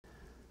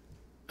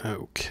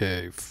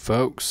Okay,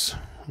 folks,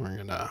 we're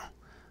gonna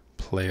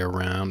play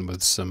around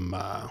with some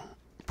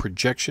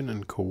projection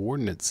and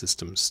coordinate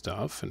system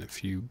stuff. And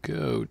if you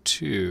go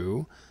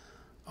to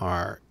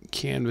our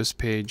Canvas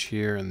page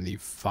here in the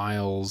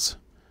Files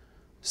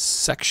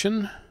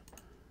section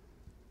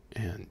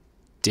and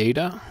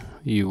Data,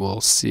 you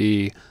will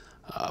see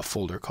a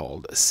folder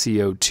called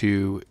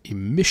CO2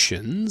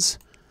 Emissions.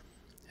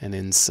 And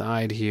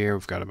inside here,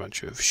 we've got a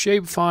bunch of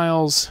shape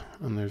files,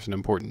 and there's an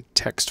important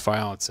text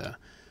file. It's a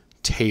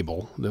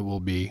table that we'll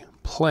be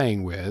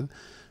playing with.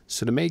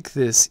 So to make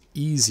this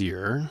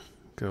easier,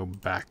 go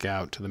back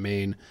out to the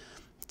main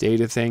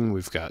data thing.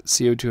 We've got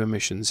CO2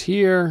 emissions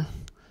here.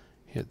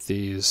 Hit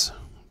these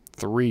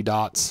three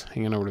dots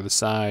hanging over to the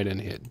side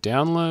and hit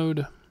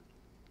download.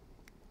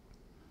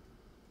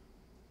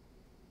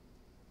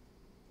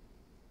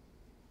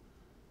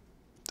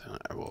 Then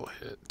I will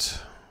hit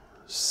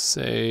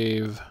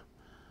save.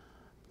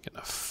 I'm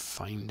gonna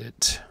find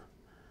it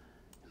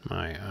in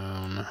my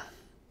own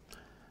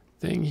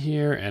thing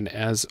here, and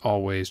as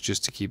always,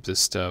 just to keep this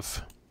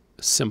stuff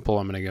simple,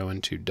 I'm going to go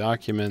into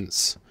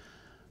Documents,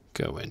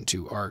 go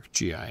into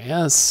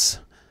ArcGIS,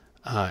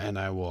 and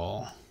I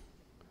will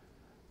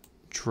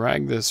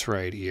drag this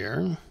right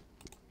here,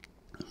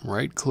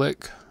 right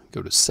click,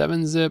 go to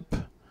 7-zip,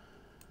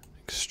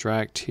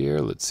 extract here.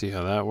 Let's see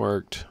how that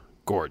worked.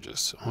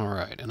 Gorgeous. All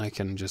right, and I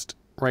can just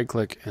right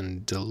click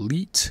and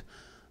delete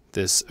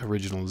this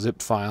original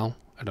zip file.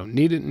 I don't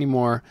need it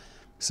anymore.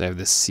 So I have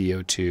this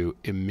CO2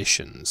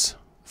 emissions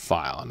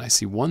file, and I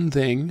see one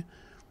thing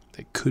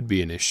that could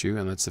be an issue,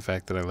 and that's the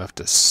fact that I left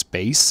a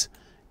space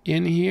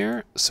in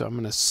here. So I'm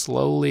going to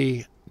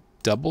slowly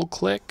double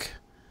click,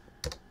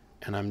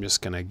 and I'm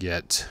just going to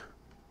get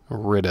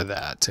rid of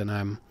that. And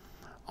I'm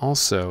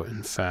also,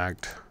 in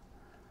fact,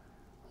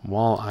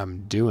 while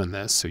I'm doing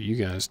this, so you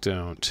guys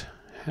don't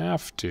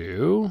have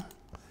to,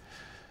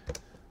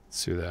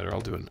 let's do that, or I'll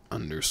do an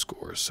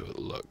underscore so it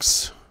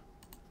looks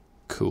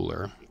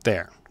cooler.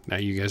 There. Now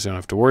you guys don't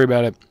have to worry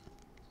about it.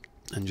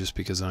 And just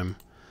because I'm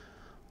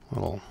a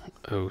little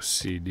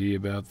OCD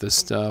about this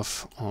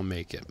stuff, I'll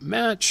make it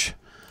match.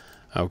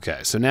 Okay,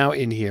 so now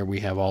in here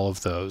we have all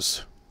of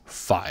those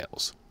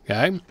files.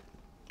 Okay,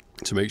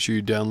 so make sure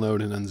you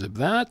download and unzip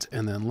that.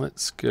 And then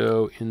let's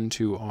go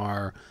into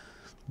our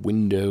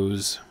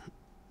Windows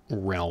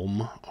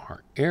realm,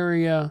 our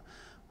area.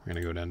 We're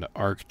going to go down to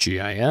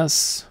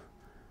ArcGIS,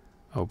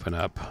 open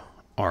up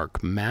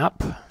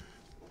ArcMap.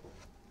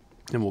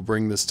 And we'll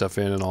bring this stuff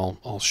in, and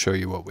I'll show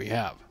you what we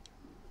have.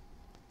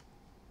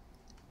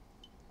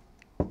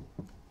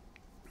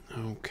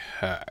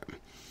 Okay.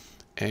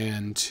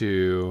 And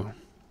to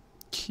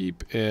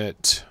keep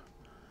it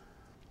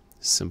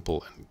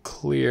simple and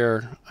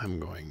clear, I'm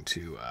going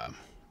to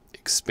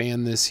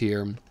expand this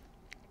here.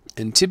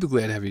 And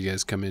typically I'd have you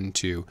guys come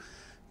into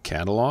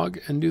Catalog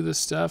and do this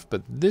stuff,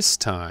 but this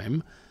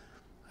time,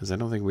 as I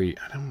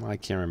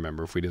can't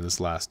remember if we did this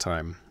last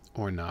time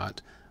or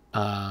not.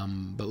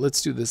 But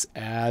let's do this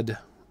Add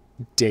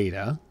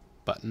Data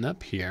button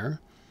up here.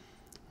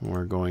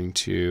 We're going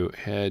to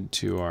head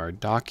to our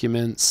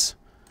Documents,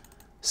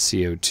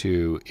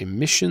 CO2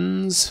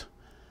 Emissions,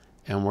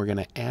 and we're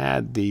going to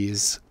add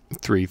these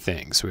three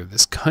things. So we have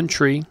this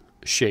country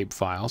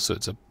shapefile, so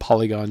it's a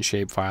polygon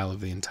shapefile of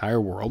the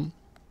entire world.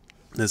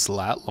 This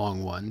lat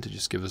long one to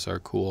just give us our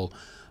cool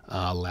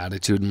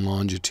latitude and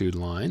longitude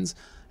lines.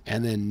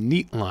 And then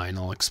neat line,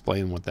 I'll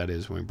explain what that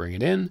is when we bring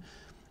it in.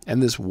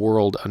 And this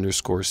world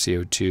underscore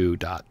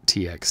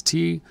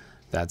CO2.txt,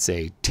 that's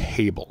a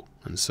table.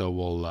 And so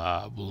we'll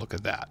look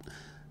at that.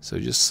 So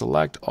just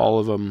select all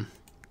of them,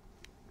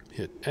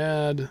 hit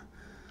add.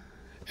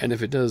 And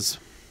if it does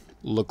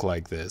look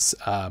like this,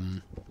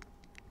 had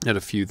a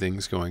few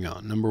things going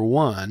on. Number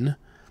one,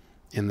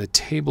 in the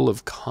table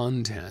of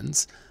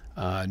contents,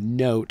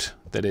 note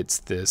that it's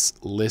this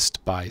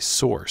list by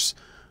source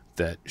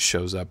that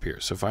shows up here.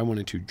 So if I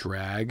wanted to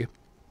drag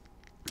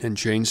and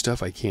change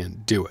stuff, I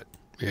can't do it.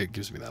 It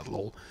gives me that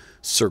little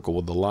circle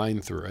with the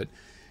line through it.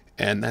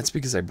 And that's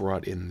because I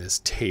brought in this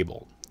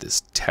table,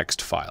 this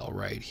text file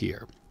right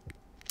here.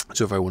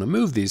 So if I want to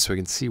move these so I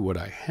can see what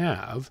I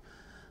have,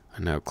 I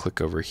now click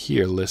over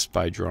here, list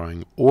by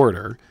drawing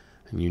order,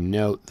 and you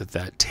note that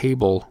that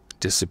table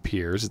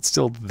disappears. It's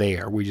still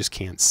there. We just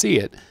can't see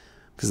it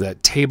because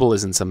that table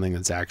isn't something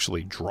that's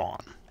actually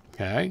drawn.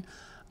 Okay?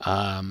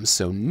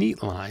 So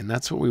neat line,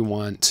 that's what we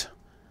want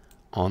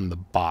on the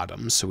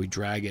bottom. So we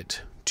drag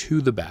it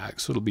to the back,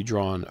 so it'll be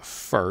drawn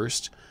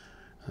first.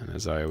 And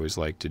as I always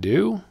like to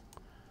do,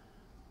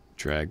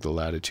 drag the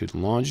latitude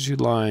and longitude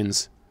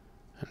lines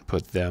and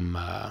put them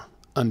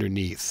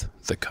underneath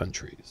the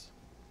countries.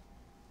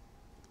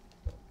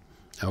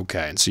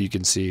 Okay, and so you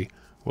can see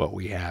what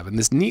we have. And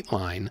this neat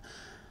line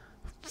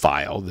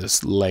file,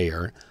 this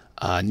layer,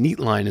 neat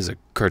line is a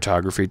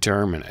cartography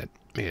term, and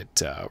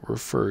it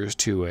refers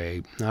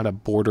to not a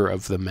border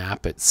of the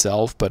map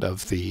itself, but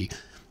of the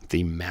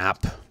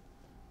map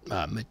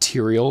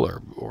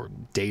material or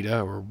data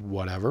or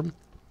whatever.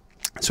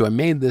 So I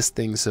made this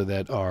thing so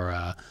that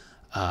our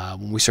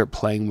When we start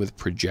playing with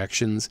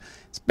projections,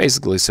 it's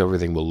basically so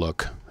everything will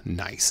look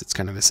nice. It's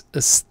kind of this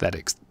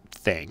aesthetic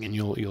thing, and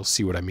you'll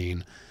see what I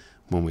mean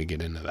when we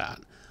get into that.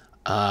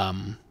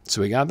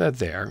 So we got that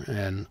there,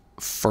 and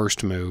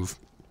first move,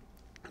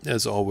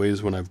 as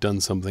always, when I've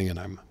done something and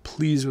I'm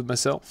pleased with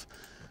myself,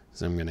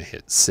 is I'm going to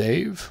hit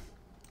save,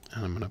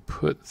 and I'm going to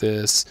put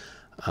this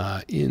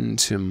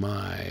into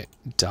my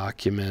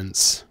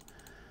documents,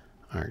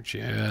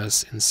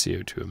 ArcGIS and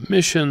CO2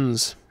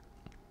 emissions,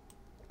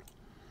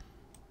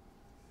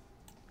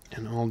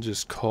 and I'll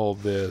just call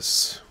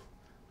this,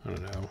 I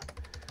don't know,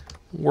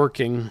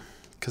 working,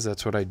 because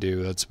that's what I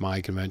do. That's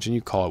my convention.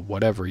 You call it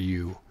whatever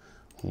you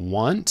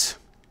want.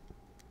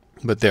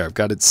 But there, I've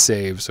got it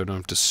saved, so I don't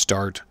have to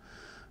start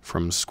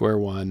from square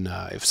one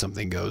if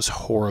something goes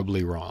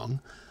horribly wrong.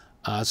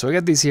 So I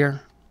got these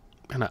here,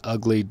 kind of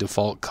ugly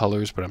default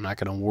colors, but I'm not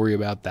going to worry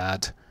about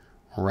that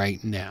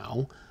right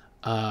now.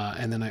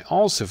 And then I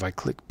also, if I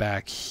click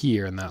back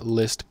here in that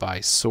list by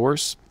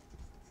source,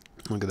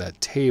 look at that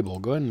table.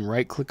 Go ahead and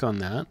right-click on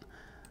that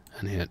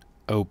and hit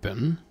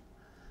open.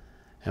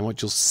 And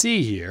what you'll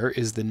see here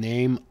is the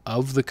name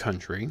of the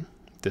country,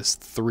 this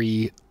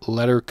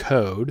 3-letter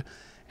code,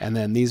 and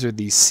then these are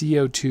the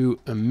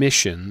CO2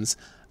 emissions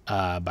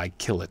by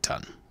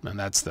kiloton. And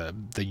that's the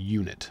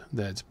unit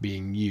that's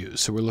being used.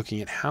 So we're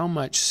looking at how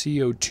much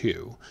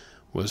CO2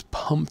 was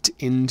pumped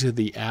into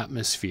the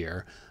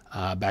atmosphere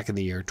back in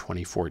the year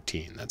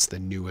 2014. That's the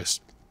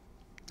newest,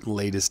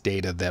 latest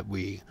data that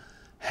we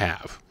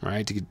have,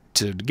 right?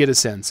 To get a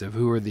sense of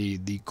who are the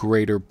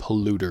greater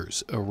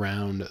polluters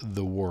around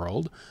the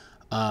world.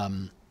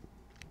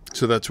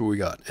 So that's what we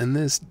got. And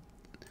this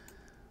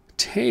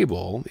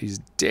table, these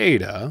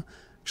data,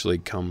 actually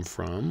come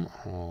from,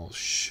 I'll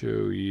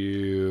show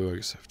you, I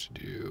guess I have to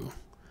do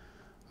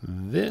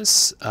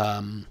this.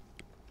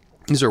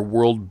 These are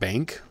World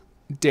Bank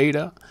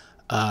data.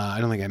 I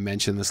don't think I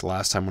mentioned this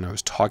last time when I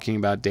was talking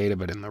about data,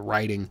 but in the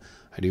writing,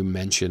 I do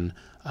mention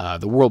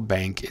the World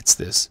Bank. It's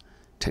this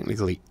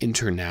technically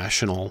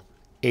international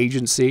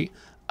agency,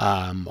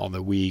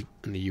 although we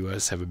in the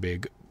U.S. have a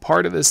big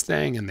part of this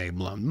thing, and they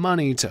loan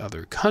money to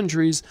other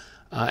countries.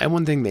 And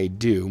one thing they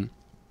do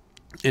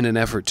in an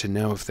effort to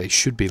know if they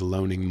should be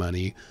loaning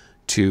money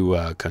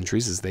to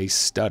countries is they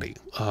study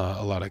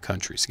a lot of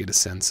countries, get a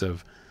sense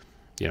of,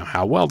 you know,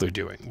 how well they're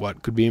doing,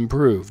 what could be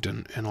improved,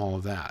 and all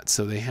of that.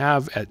 So they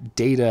have at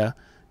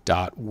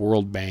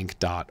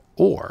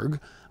data.worldbank.org,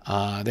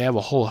 they have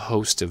a whole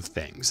host of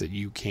things that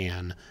you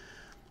can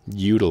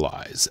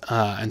utilize.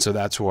 And so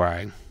that's where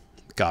I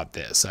got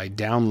this. I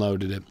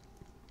downloaded it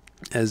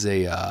as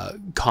a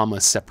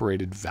comma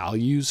separated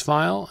values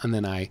file, and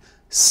then I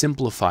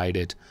simplified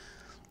it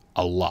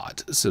a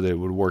lot so that it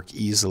would work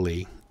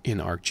easily in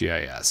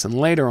ArcGIS. And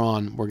later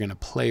on, we're going to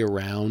play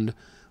around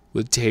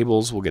with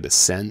tables. We'll get a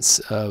sense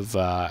of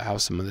how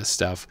some of this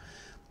stuff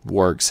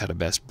works, how to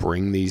best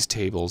bring these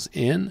tables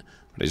in.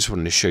 But I just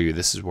wanted to show you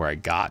this is where I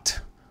got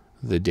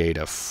the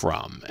data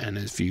from. And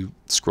if you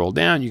scroll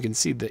down, you can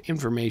see the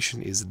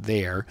information is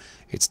there.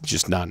 It's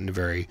just not in a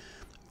very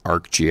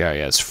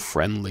ArcGIS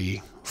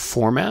friendly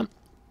format.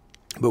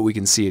 But we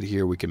can see it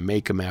here. We can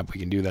make a map.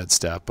 We can do that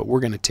stuff. But we're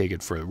going to take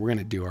it further. We're going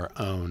to do our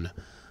own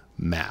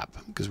map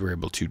because we're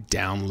able to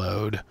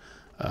download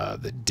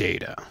the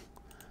data.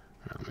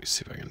 Let me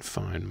see if I can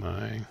find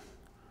my...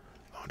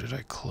 Oh, did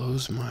I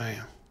close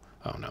my...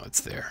 Oh, no, it's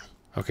there.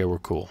 Okay, we're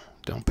cool.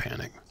 Don't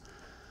panic.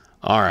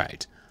 All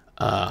right.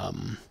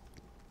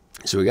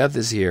 So we got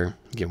this here.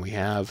 Again, we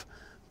have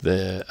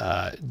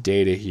the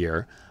data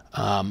here.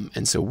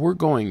 And so we're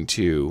going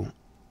to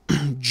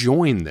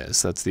join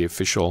this. That's the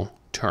official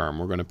term.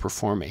 We're going to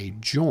perform a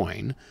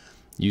join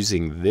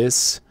using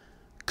this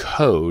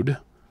code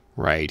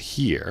right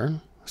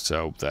here.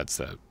 So that's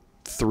the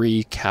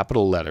 3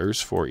 capital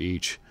letters for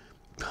each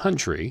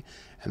country.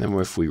 And then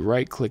if we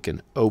right click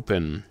and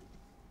open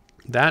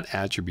that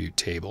attribute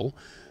table,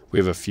 we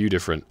have a few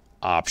different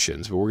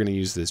options, but we're going to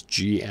use this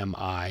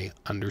GMI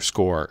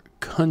underscore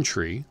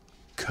country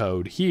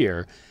code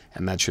here,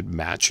 and that should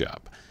match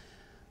up.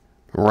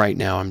 Right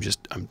now I'm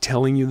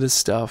telling you this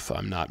stuff.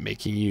 I'm not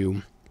making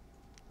you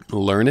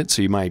learn it,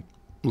 so you might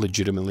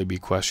legitimately be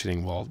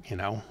questioning, well, you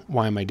know,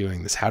 why am I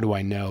doing this? How do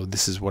I know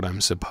this is what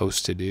I'm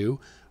supposed to do?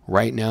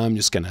 Right now I'm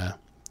just going to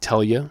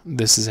tell you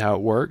this is how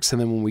it works, and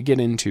then when we get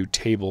into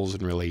tables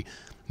and really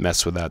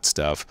mess with that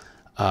stuff,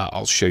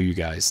 I'll show you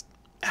guys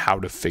how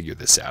to figure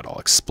this out. I'll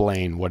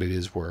explain what it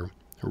is we're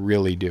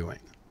really doing.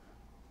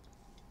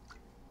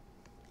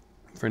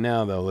 For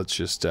now, though, let's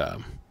just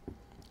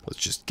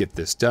get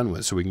this done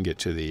with so we can get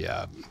to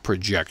the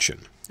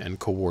projection and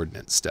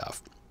coordinate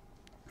stuff.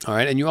 All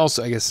right, and you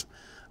also, I guess,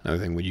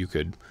 another thing what you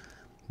could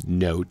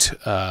note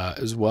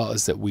as well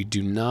is that we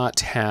do not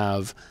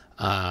have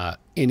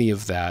any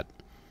of that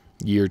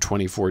year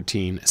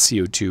 2014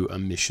 CO2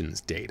 emissions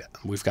data.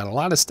 We've got a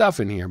lot of stuff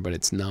in here, but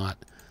it's not,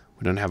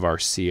 we don't have our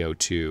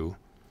CO2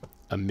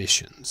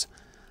 emissions.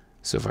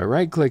 So if I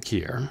right click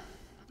here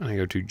and I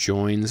go to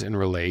joins and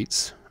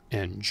relates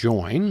and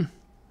join,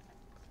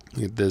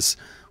 you get this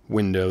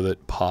window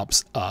that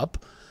pops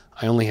up.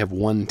 I only have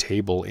one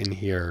table in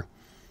here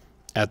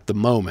at the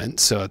moment,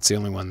 so it's the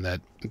only one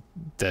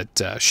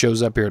that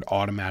shows up here. It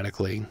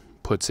automatically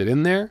puts it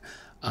in there.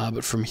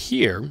 But from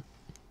here,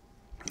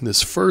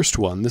 this first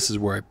one, this is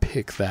where I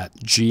pick that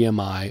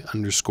GMI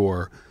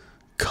 _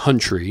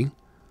 country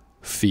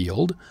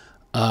field.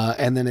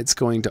 And then it's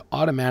going to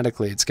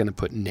automatically, it's going to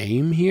put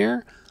name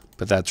here,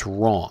 but that's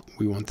wrong.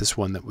 We want this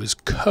one that was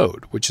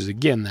code, which is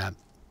again that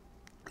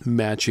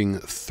matching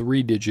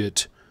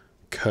 3-digit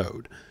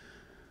code.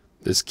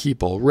 This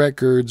keep all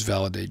records,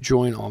 validate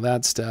join, all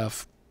that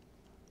stuff.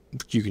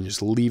 You can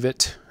just leave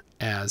it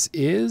as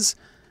is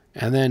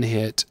and then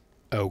hit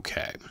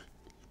OK.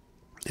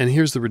 And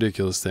here's the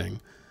ridiculous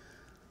thing.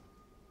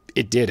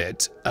 It did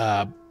it,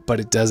 but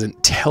it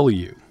doesn't tell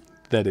you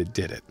that it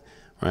did it,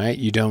 right?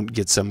 You don't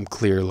get some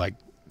clear like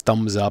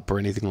thumbs up or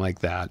anything like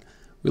that.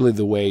 Really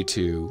the way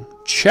to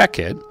check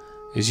it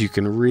is you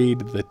can read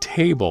the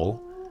table,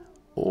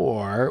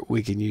 or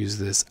we can use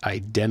this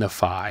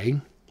identify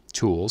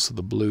tool, so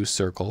the blue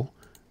circle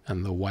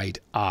and the white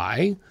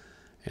eye.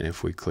 And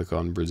if we click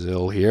on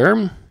Brazil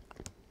here,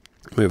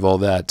 we have all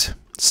that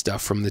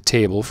stuff from the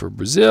table for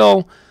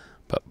Brazil,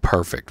 but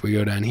perfect. We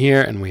go down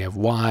here and we have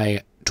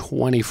Y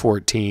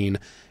 2014,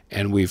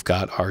 and we've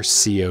got our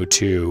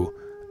CO2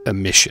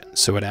 emissions.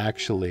 So it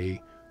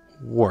actually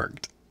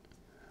worked.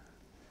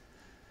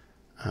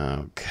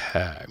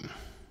 Okay.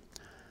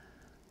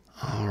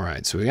 All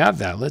right, so we got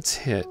that. Let's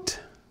hit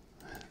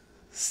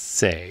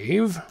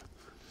save.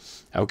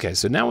 Okay,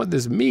 so now what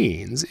this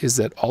means is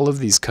that all of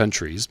these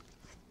countries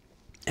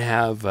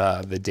have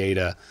the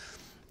data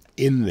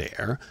in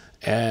there,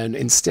 and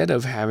instead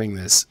of having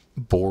this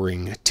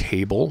boring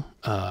table,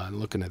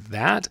 looking at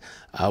that,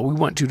 we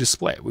want to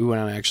display it. We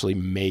want to actually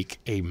make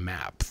a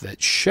map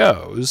that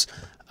shows,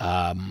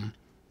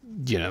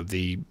 you know,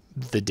 the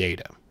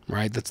data,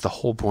 right? That's the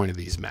whole point of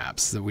these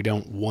maps, that we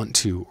don't want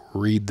to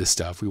read the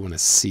stuff. We want to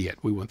see it.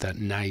 We want that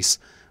nice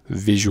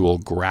visual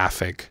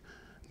graphic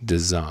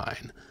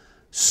design.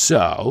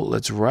 So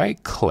let's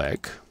right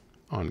click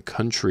on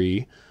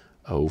country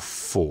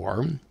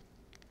 04.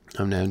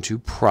 I'm down to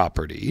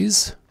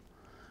properties.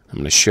 I'm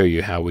going to show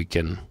you how we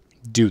can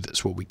do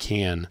this, what we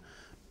can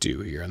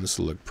do here, and this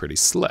will look pretty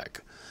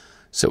slick.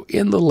 So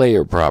in the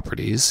layer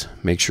properties,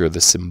 make sure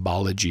the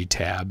symbology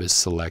tab is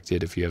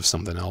selected. If you have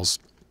something else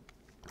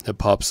that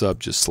pops up,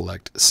 just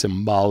select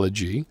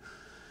symbology,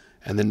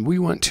 and then we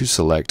want to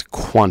select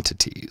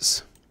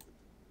quantities,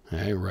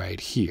 okay, right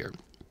here.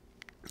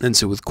 And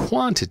so with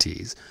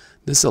quantities,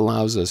 this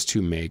allows us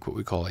to make what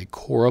we call a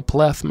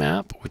choropleth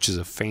map, which is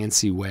a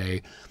fancy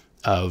way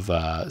of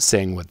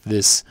saying what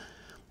this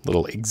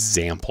little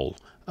example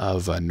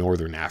of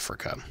Northern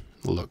Africa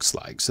looks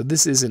like. So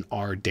this isn't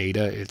our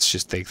data. It's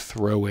just they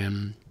throw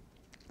in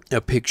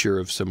a picture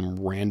of some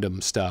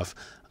random stuff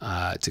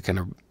to kind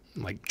of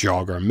like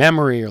jog our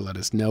memory or let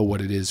us know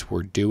what it is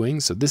we're doing.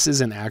 So this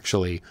isn't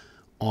actually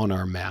on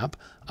our map,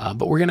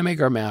 but we're going to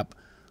make our map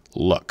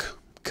look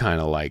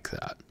kind of like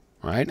that.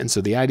 Right, and so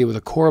the idea with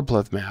a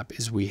choropleth map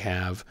is we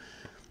have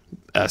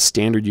a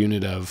standard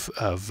unit of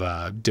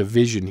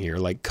division here,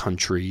 like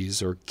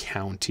countries or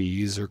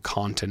counties or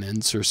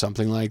continents or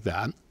something like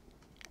that.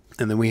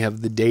 And then we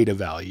have the data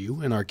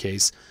value, in our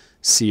case,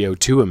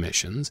 CO2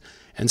 emissions.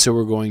 And so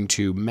we're going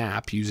to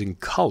map using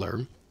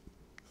color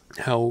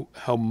how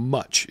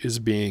much is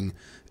being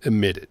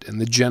emitted.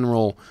 And the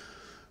general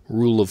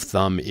rule of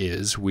thumb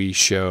is we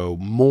show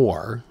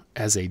more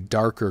as a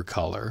darker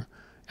color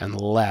and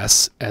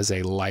less as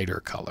a lighter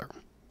color.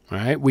 All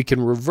right, we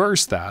can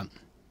reverse that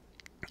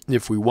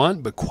if we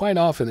want, but quite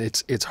often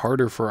it's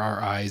harder for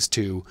our eyes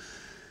to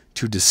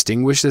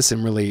distinguish this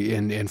and really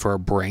and for our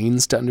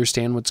brains to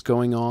understand what's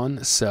going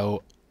on.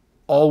 So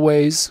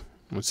always,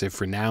 let's say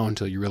for now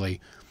until you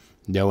really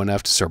know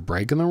enough to start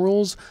breaking the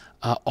rules,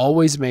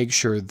 always make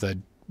sure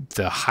the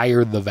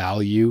higher the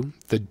value,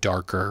 the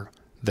darker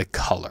the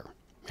color.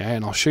 Okay,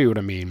 and I'll show you what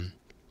I mean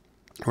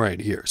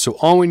right here. So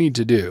all we need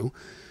to do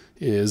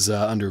is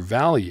under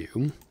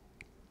value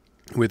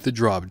with the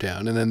drop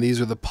down, and then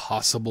these are the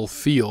possible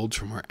fields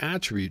from our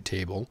attribute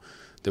table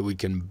that we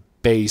can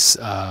base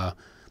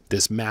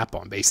this map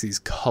on, base these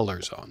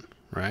colors on,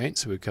 right?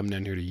 So we come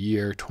down here to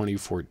year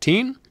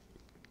 2014.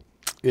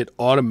 It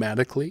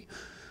automatically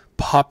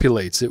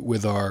populates it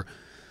with our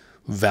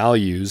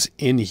values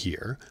in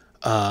here,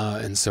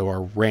 and so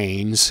our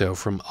range, so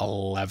from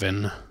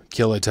 11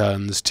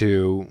 kilotons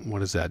to,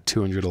 what is that,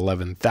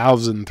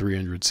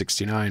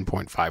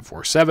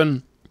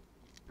 211,369.547.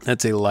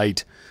 That's a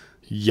light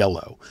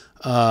yellow.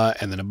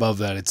 And then above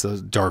that, it's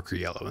a darker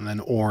yellow, and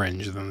then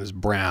orange, and then there's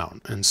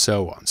brown, and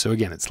so on. So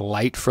again, it's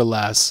light for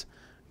less,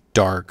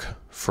 dark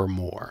for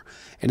more.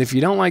 And if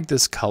you don't like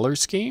this color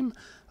scheme,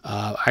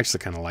 I actually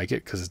kind of like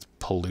it because it's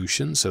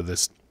pollution, so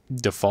this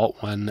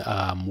default one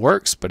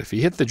works. But if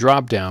you hit the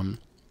drop down,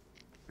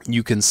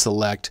 you can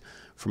select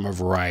from a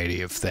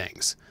variety of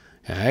things.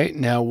 Okay,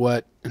 now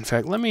what, in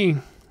fact, let me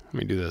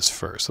do this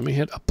first. Let me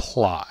hit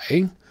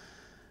apply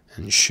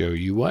and show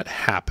you what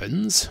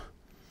happens.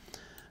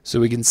 So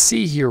we can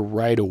see here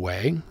right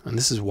away, and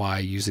this is why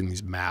using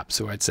these maps,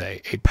 so I'd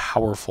say a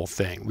powerful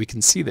thing. We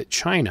can see that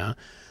China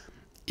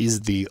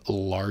is the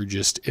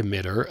largest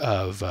emitter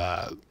of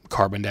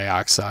carbon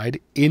dioxide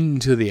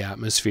into the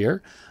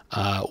atmosphere.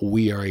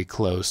 We are a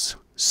close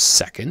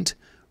second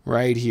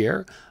right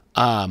here.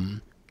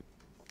 And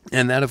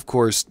that, of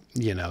course,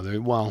 you know,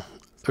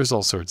 there's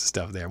all sorts of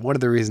stuff there. One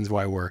of the reasons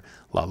why we're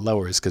a lot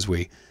lower is because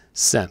we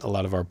sent a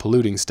lot of our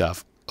polluting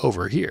stuff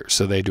over here.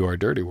 So they do our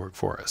dirty work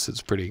for us.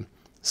 It's a pretty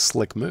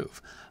slick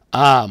move.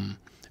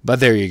 But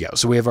there you go.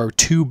 So we have our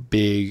two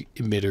big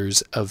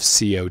emitters of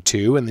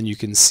CO2, and then you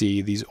can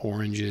see these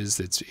oranges.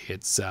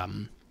 It's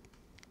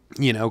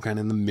you know, kind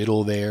of in the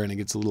middle there, and it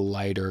gets a little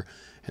lighter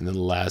and then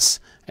less,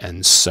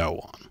 and so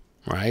on,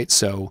 right?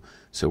 So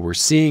we're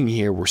seeing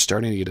here, we're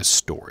starting to get a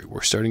story.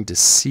 We're starting to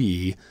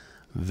see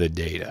the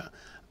data.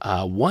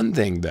 One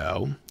thing,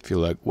 though, if you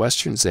look,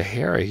 Western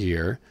Sahara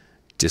here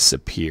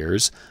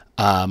disappears.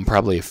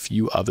 Probably a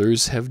few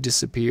others have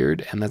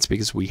disappeared, and that's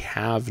because we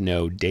have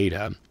no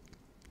data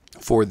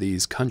for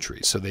these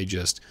countries, so they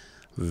just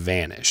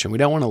vanish, and we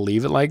don't want to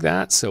leave it like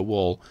that. So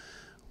we'll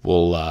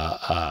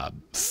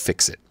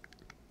fix it,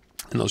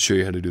 and I'll show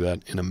you how to do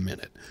that in a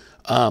minute.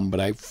 But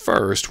I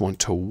first want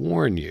to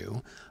warn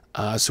you.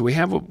 So we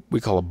have what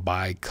we call a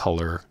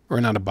bicolor,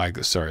 or not a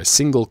bicolor, sorry, a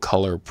single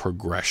color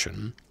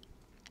progression,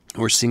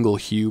 or single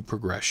hue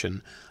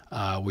progression,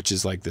 which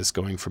is like this,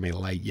 going from a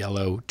light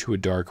yellow to a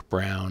dark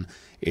brown.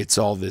 It's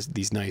all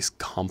these nice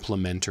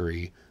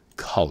complementary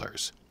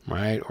colors,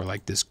 right? Or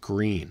like this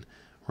green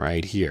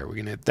right here. We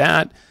can hit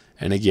that,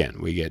 and again,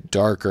 we get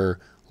darker,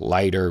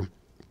 lighter.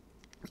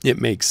 It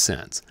makes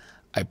sense.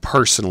 I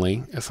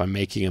personally, if I'm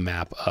making a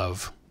map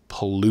of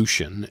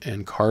pollution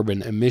and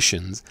carbon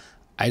emissions,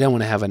 I don't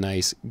want to have a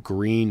nice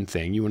green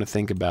thing. You want to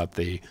think about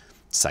the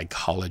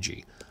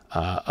psychology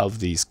of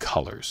these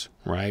colors,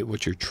 right?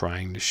 What you're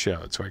trying to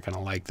show. So I kind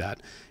of like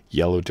that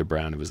yellow to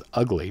brown. It was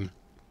ugly,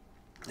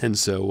 and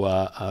so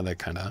that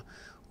kind of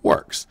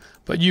works.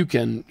 But you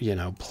can, you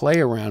know,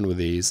 play around with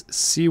these,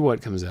 see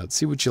what comes out,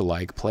 see what you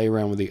like, play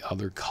around with the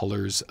other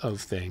colors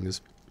of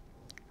things,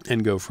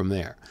 and go from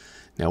there.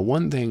 Now,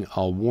 one thing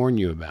I'll warn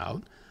you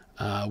about,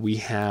 we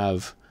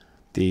have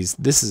these,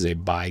 this is a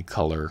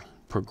bicolor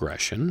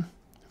progression.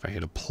 If I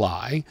hit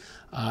apply,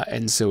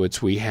 and so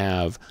we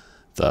have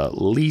the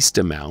least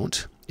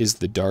amount is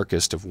the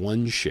darkest of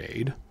one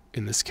shade,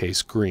 in this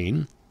case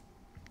green,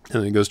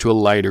 and then it goes to a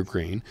lighter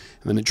green,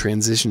 and then it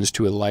transitions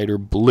to a lighter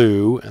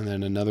blue, and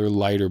then another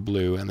lighter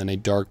blue, and then a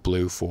dark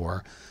blue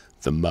for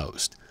the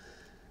most.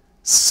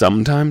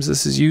 Sometimes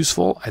this is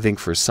useful. I think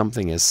for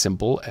something as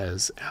simple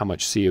as how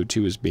much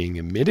CO2 is being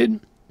emitted,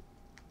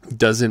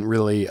 doesn't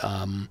really,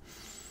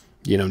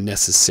 you know,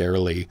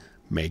 necessarily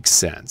make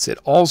sense. It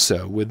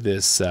also, with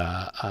this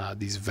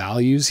these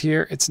values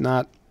here, it's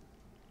not,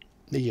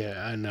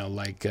 yeah, I know,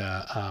 like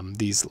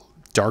these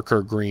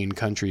darker green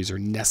countries are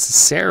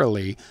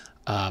necessarily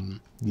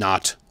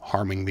not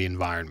harming the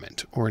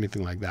environment or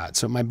anything like that.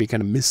 So it might be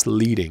kind of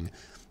misleading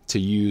to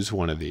use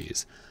one of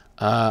these.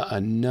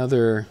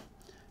 Another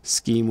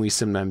scheme we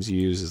sometimes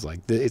use is like,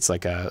 it's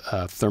like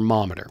a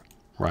thermometer,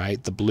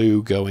 right? The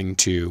blue going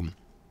to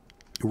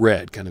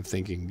red, kind of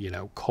thinking, you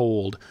know,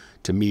 cold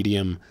to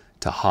medium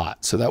to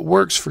hot. So that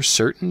works for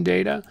certain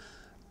data,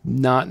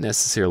 not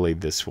necessarily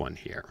this one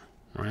here,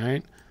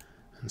 right?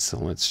 And so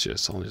I'll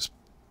just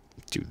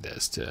do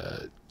this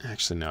to,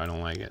 actually, no, I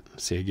don't like it.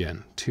 See,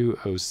 again,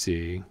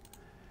 2OC.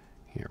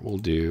 Here, we'll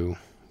do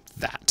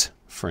that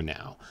for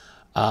now.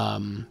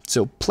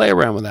 So play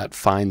around with that,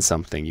 find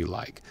something you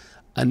like.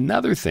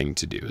 Another thing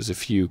to do is,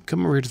 if you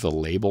come over to the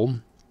label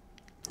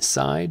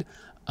side,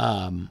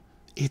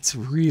 it's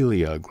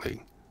really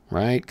ugly,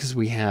 right? Because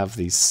we have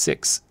these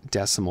 6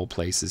 decimal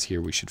places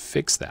here. We should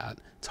fix that.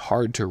 It's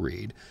hard to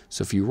read.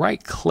 So if you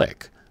right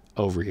click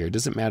over here, it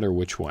doesn't matter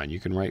which one, you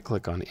can right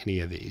click on any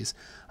of these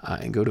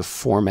and go to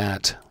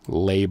Format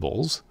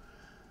Labels.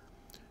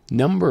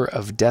 Number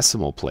of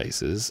decimal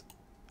places,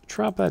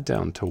 drop that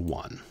down to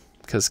 1,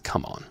 because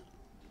come on,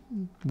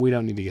 we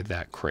don't need to get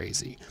that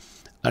crazy.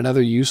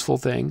 Another useful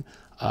thing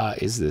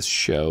is this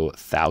show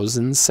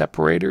thousands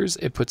separators.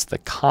 It puts the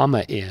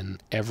comma in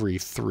every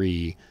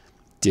 3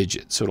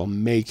 digits, so it'll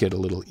make it a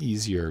little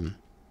easier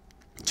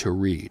to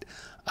read.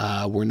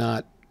 We're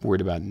not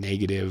worried about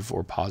negative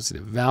or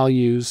positive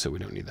values, so we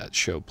don't need that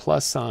show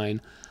plus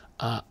sign.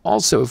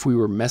 Also, if we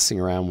were messing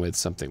around with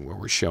something where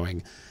we're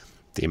showing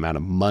the amount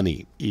of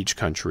money each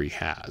country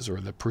has, or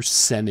the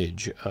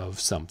percentage of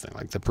something,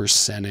 like the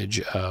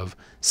percentage of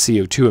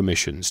CO2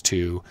 emissions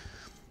to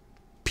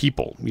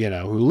people, you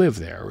know, who live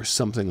there, or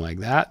something like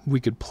that, we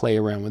could play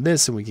around with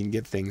this and we can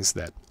get things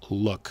that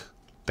look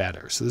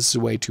better. So this is a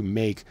way to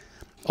make,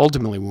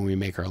 ultimately, when we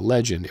make our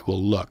legend, it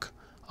will look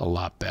a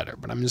lot better.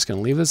 But I'm just going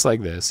to leave this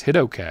like this, hit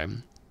OK,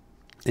 and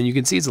you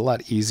can see it's a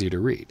lot easier to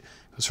read. It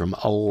goes from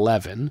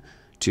 11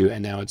 to,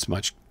 and now it's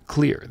much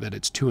clearer that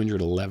it's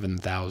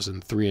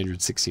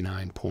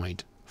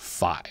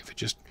 211,369.5. It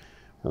just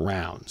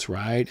rounds,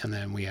 right? And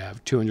then we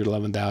have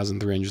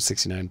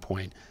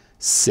 211,369.6.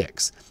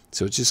 6.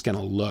 So it's just going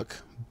to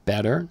look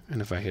better.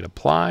 And if I hit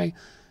apply,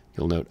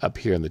 you'll note up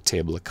here in the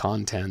table of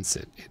contents,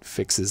 it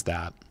fixes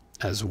that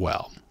as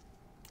well.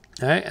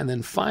 Okay, and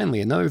then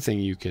finally, another thing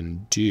you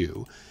can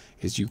do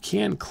is you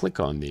can click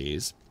on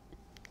these.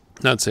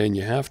 Not saying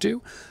you have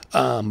to,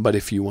 but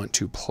if you want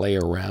to play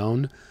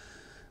around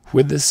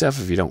with this stuff,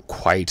 if you don't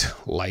quite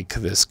like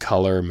this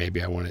color,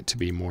 maybe I want it to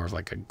be more of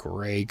like a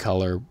gray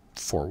color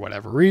for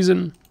whatever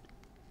reason,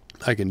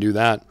 I can do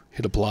that,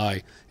 hit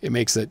apply. It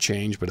makes that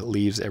change, but it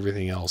leaves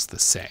everything else the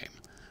same,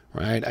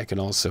 right? I can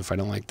also, if I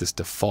don't like this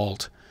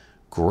default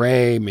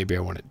gray, maybe I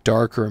want it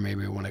darker,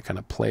 maybe I want to kind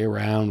of play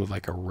around with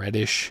like a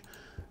reddish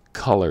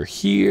color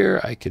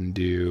here, I can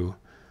do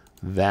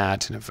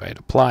that. And if I hit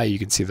apply, you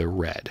can see the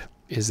red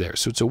is there.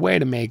 So it's a way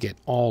to make it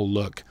all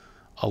look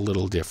a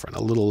little different,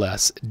 a little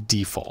less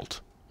default,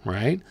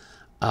 right?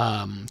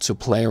 So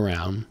play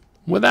around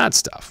with that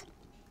stuff.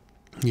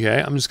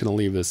 Okay, I'm just going to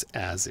leave this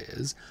as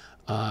is.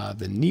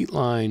 The neat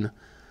line,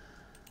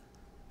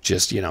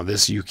 just, you know,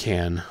 this you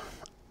can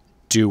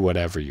do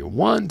whatever you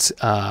want.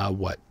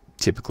 What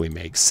typically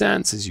makes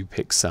sense is you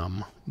pick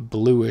some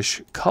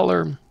bluish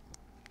color,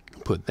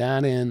 put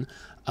that in,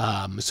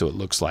 so it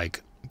looks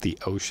like the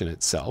ocean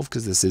itself,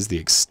 because this is the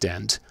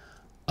extent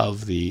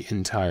of the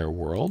entire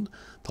world.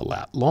 The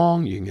lat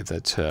long, you can get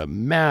that to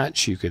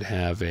match. You could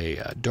have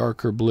a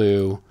darker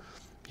blue,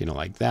 you know,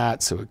 like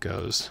that, so it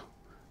goes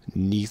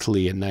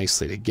neatly and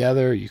nicely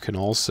together. You can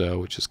also,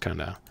 which is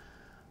kind of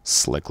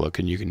slick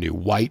looking, you can do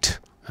white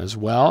as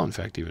well. In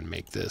fact, even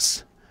make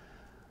this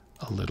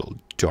a little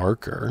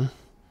darker.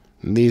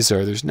 And these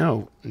are, there's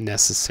no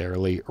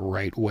necessarily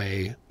right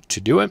way to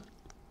do it.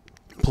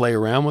 Play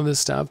around with this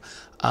stuff.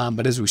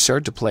 But as we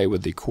start to play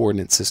with the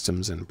coordinate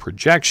systems and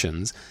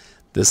projections,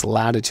 this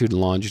latitude and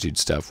longitude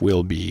stuff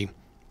will be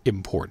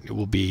important. It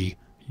will be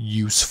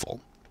useful.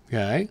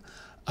 Okay?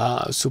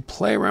 So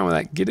play around with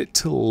that. Get it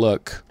to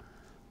look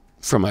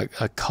from a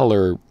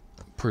color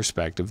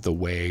perspective the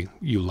way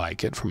you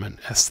like it, from an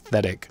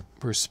aesthetic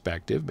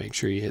perspective. Make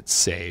sure you hit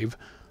save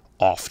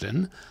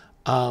often.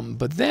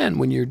 But then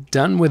when you're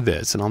done with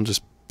this, and I'll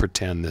just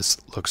pretend this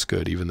looks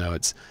good even though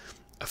it's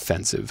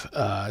offensive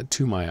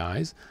to my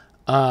eyes.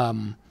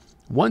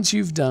 Once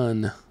you've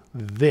done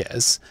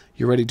this,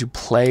 you're ready to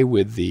play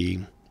with the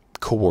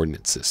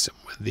coordinate system,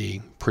 with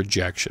the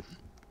projection.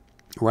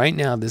 Right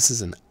now, this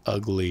is an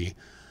ugly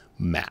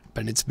map,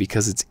 and it's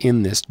because it's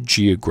in this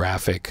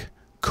geographic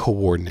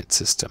coordinate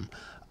system.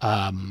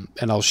 And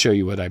I'll show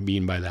you what I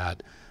mean by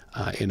that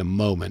in a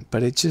moment,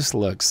 but it just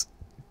looks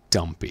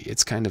dumpy.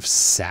 It's kind of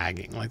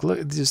sagging. Like,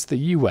 look, just the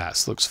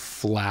US looks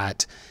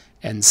flat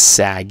and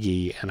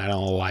saggy, and I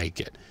don't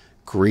like it.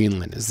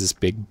 Greenland is this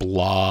big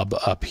blob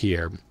up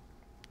here.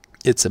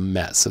 It's a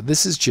mess. So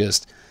this is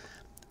just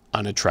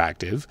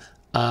unattractive,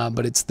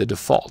 but it's the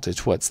default.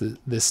 It's what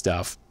this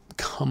stuff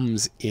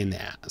comes in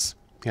as.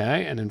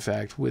 Okay, and in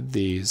fact, with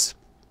these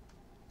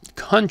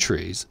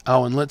countries,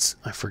 oh, and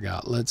I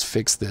forgot, let's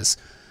fix this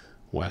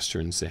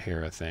Western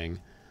Sahara thing.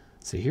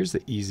 So here's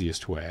the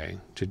easiest way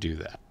to do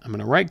that. I'm going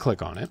to right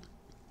click on it.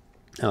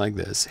 I like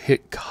this.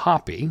 Hit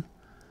copy.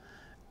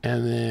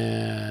 And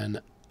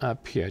then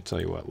up here, I tell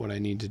you what I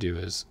need to do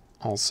is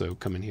also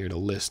come in here to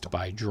list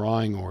by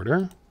drawing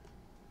order.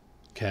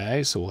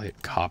 Okay, so we'll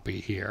hit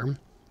copy here.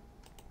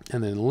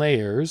 And then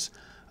layers,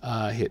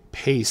 hit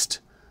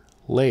paste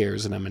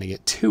layers, and I'm going to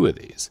get 2 of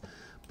these.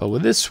 But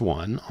with this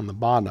one on the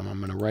bottom, I'm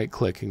going to right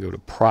click and go to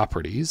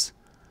properties.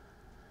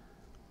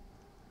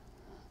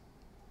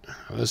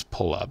 Let's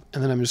pull up,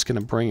 and then I'm just going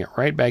to bring it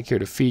right back here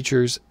to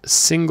features,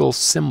 single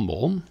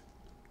symbol,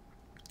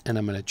 and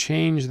I'm going to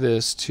change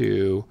this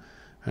to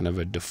kind of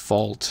a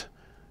default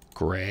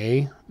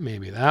gray,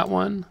 maybe that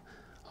one.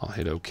 I'll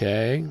hit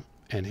OK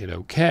and hit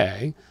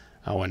OK.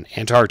 Oh, and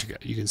Antarctica,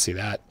 you can see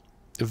that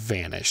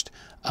vanished.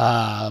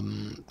 Oh,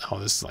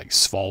 this is like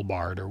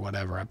Svalbard or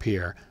whatever up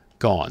here,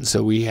 gone.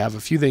 So we have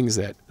a few things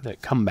that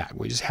come back.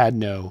 We just had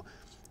no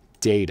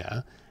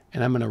data,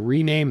 and I'm going to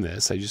rename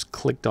this. I just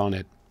clicked on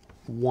it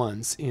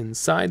once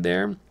inside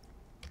there,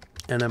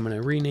 and I'm going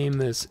to rename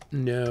this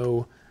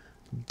no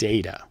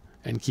data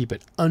and keep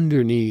it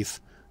underneath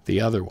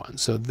the other one.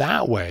 So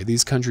that way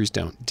these countries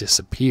don't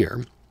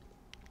disappear,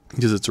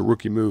 because it's a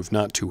rookie move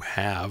not to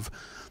have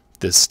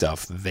this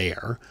stuff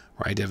there,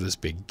 right? To have this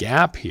big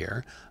gap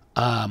here.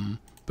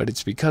 But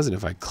it's because, and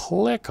if I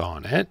click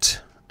on it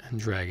and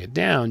drag it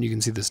down, you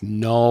can see this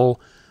null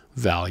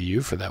value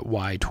for that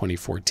Y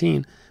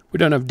 2014. We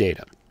don't have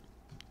data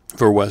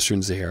for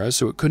Western Sahara,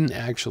 so it couldn't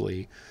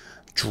actually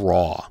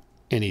draw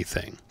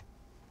anything,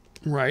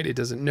 right? It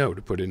doesn't know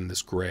to put in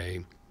this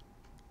gray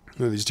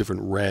or these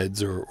different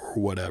reds or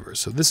whatever.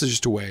 So this is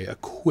just a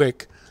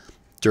quick,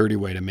 dirty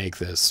way to make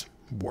this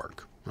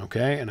work,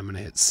 okay? And I'm going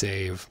to hit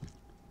save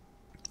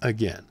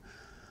again.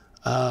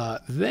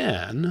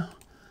 Then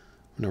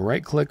I'm going to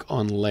right click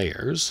on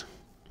layers,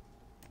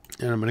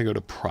 and I'm going to go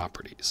to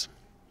properties,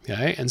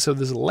 okay? And so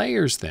this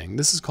layers thing,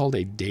 this is called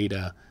a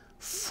data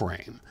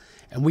frame.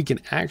 And we can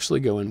actually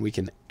go and we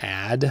can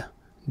add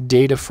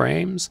data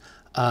frames.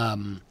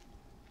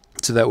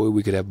 So that way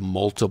we could have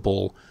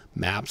multiple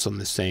maps on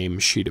the same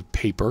sheet of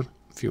paper,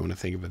 if you want to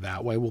think of it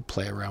that way. We'll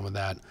play around with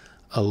that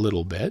a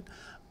little bit.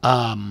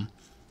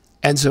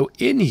 And so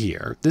in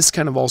here, this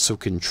kind of also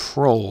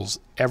controls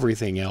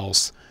everything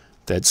else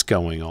that's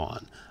going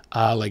on.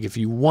 Like if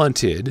you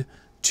wanted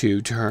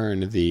to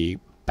turn the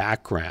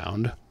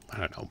background, I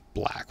don't know,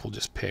 black, we'll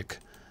just pick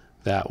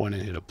that one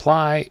and hit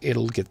apply.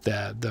 It'll get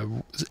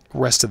the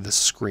rest of the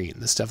screen,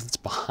 the stuff that's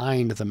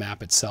behind the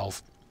map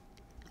itself,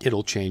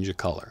 it'll change a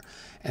color.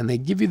 And they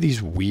give you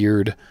these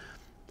weird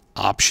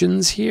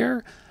options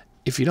here.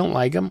 If you don't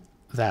like them,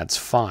 that's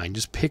fine.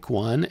 Just pick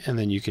one and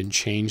then you can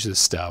change the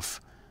stuff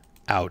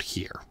out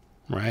here,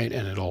 right?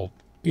 And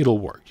it'll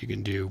work. You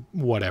can do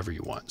whatever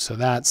you want. So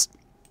that's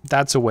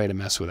a way to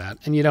mess with that.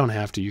 And you don't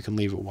have to. You can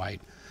leave it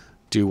white.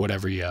 Do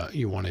whatever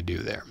you want to do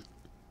there.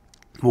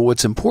 Well,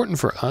 what's important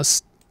for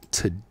us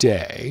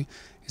today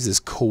is this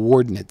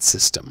coordinate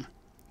system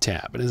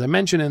tab. And as I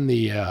mentioned in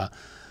the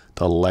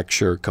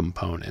lecture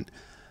component,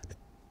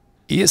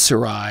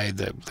 ESRI,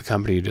 the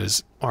company who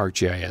does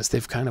ArcGIS,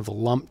 they've kind of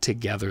lumped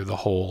together the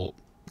whole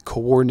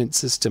coordinate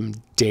system,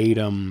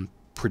 datum,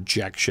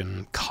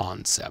 projection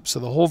concept. So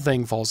the whole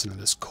thing falls into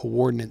this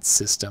coordinate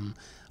system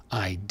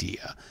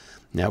idea.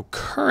 Now,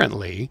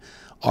 currently,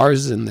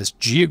 ours is in this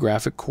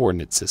geographic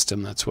coordinate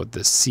system. That's what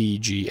the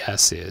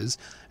CGS is.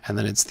 And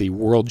then it's the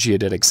World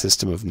Geodetic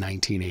System of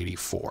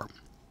 1984.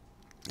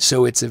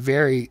 So it's a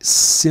very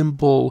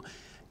simple,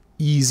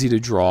 easy to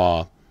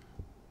draw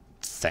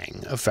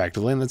thing,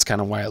 effectively. And that's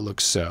kind of why it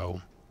looks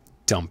so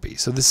dumpy.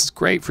 So this is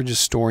great for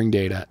just storing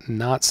data,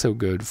 not so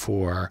good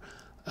for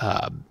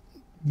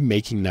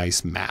making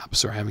nice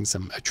maps or having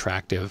some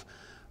attractive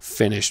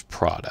finished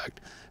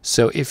product.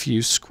 So if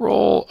you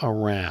scroll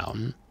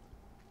around,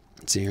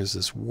 see, here's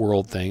this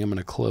world thing. I'm going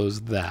to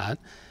close that.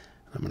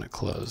 I'm going to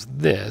close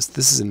this.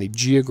 This is in the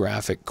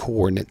Geographic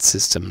Coordinate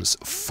Systems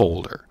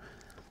folder.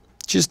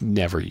 Just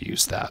never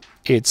use that.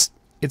 It's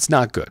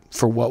not good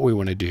for what we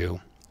want to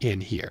do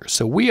in here.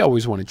 So we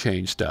always want to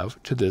change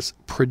stuff to this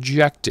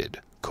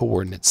Projected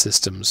Coordinate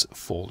Systems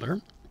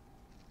folder.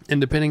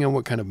 And depending on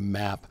what kind of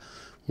map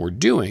we're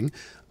doing,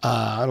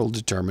 it'll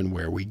determine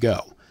where we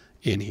go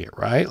in here,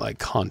 right? Like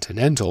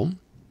continental,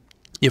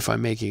 if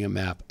I'm making a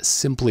map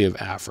simply of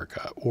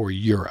Africa or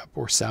Europe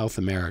or South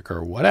America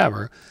or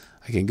whatever,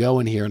 I can go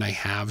in here and I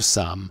have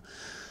some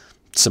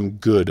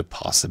good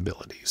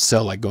possibilities.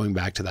 So like going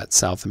back to that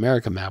South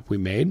America map we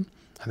made,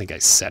 I think I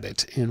set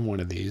it in one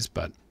of these,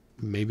 but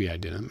maybe I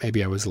didn't.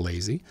 Maybe I was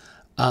lazy.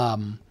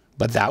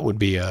 But that would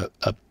be a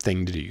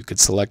thing to do. You could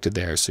select it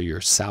there so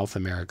your South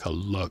America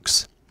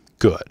looks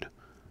good.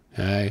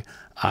 Okay?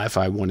 If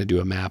I want to do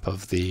a map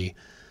of the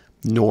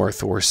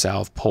North or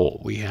South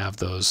Pole, we have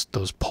those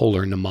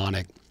polar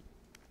mnemonic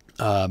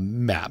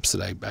maps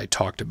that I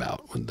talked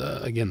about with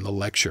the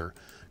lecture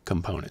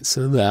component.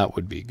 So that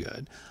would be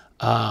good.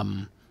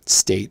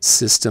 State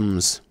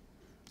systems,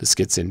 this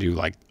gets into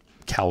like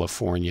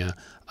California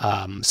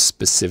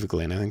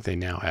specifically, and I think they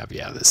now have,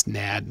 this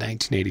NAD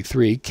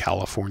 1983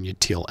 California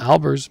Teal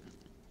Albers.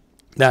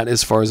 That,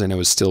 as far as I know,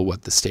 is still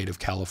what the state of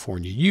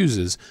California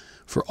uses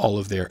for all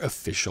of their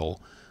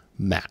official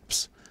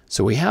maps.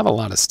 So we have a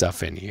lot of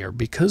stuff in here.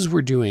 Because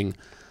we're doing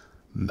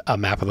a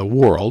map of the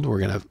world, we're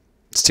going to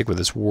stick with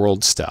this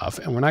world stuff,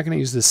 and we're not going to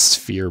use this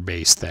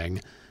sphere-based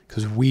thing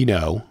because we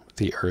know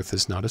the Earth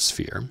is not a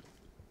sphere.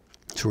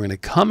 So we're going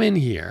to come in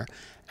here,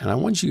 and I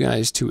want you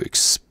guys to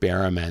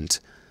experiment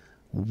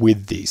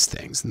with these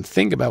things and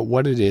think about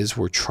what it is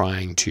we're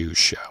trying to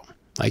show.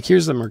 Like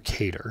here's the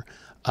Mercator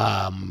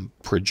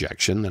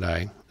projection that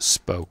I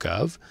spoke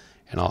of,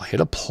 and I'll hit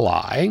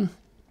apply,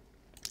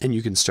 and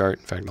you can start,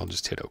 in fact, I'll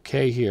just hit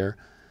OK here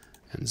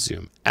and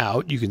zoom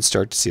out. You can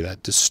start to see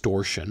that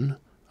distortion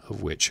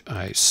of which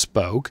I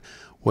spoke,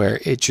 where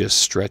it just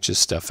stretches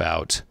stuff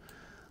out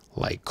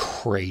like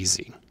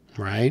crazy,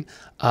 right?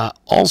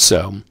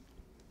 Also,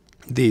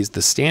 the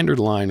standard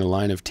line or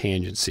line of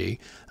tangency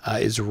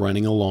is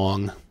running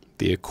along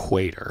the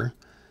equator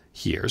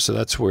here. So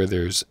that's where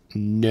there's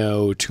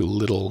no to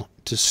little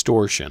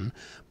distortion.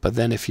 But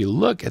then if you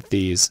look at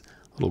these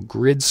little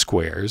grid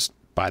squares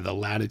by the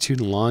latitude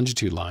and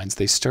longitude lines,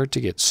 they start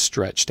to get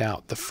stretched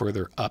out the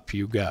further up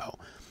you go.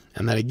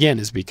 And that again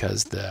is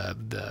because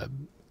the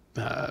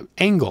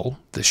angle,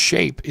 the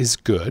shape is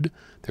good.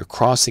 They're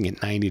crossing at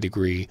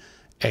 90-degree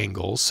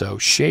angles. So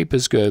shape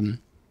is good,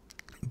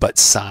 but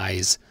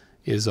size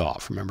is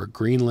off. Remember,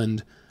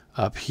 Greenland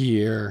up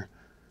here,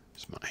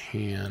 there's my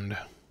hand.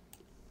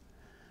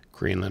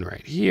 Greenland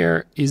right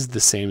here is the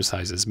same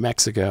size as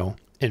Mexico.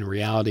 In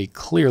reality,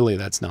 clearly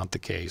that's not the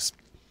case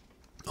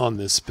on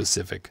this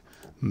specific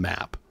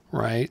map,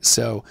 right?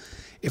 So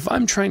if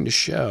I'm trying to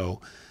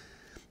show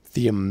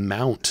the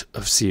amount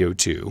of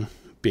CO2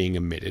 being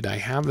emitted, I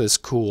have this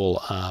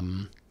cool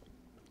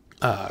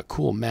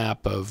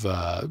map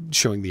of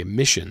showing the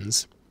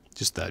emissions,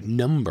 just the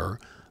number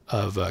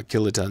of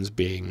kilotons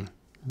being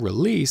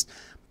released,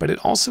 but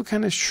it also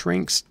kind of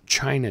shrinks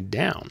China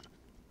down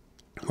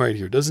right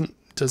here. Doesn't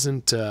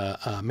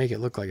make it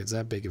look like it's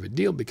that big of a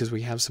deal because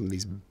we have some of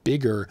these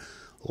bigger,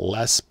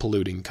 less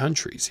polluting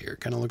countries here. It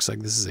kind of looks like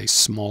this is a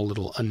small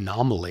little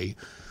anomaly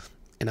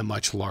in a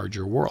much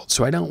larger world.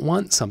 So I don't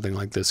want something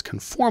like this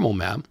conformal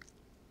map.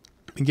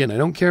 Again, I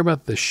don't care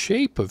about the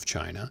shape of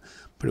China,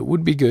 but it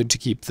would be good to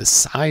keep the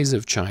size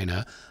of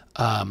China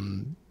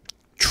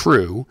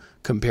true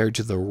compared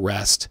to the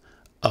rest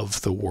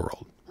of the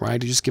world,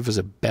 right? To just give us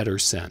a better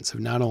sense of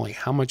not only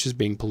how much is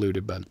being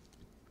polluted, but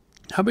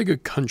how big a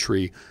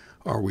country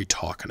are we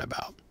talking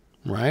about,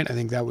 right? I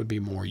think that would be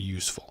more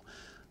useful.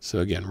 So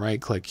again,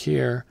 right click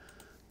here,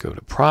 go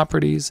to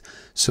properties.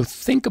 So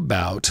think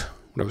about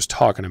what I was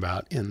talking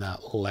about in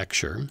that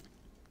lecture.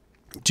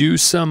 Do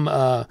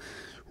some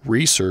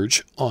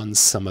research on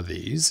some of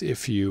these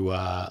if you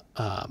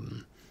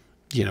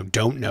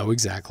don't know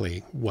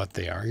exactly what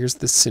they are. Here's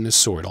the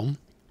sinusoidal,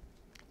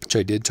 which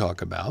I did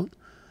talk about.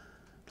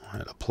 I'll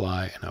hit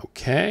apply and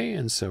OK.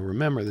 And so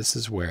remember, this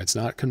is where it's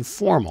not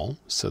conformal,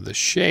 so the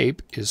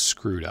shape is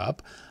screwed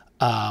up,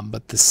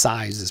 but the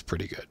size is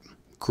pretty good.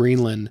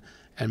 Greenland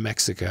and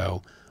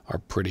Mexico are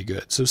pretty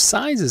good. So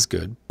size is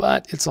good,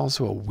 but it's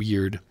also a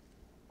weird,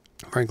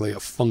 frankly, a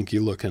funky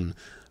looking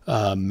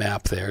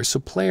map there. So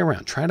play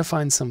around. Try to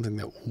find something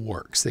that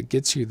works, that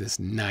gets you this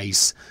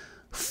nice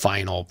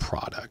final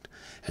product.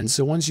 And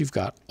so once you've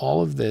got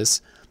all of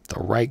this, the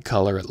right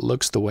color, it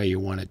looks the way you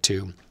want it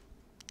to,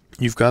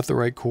 you've got the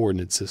right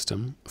coordinate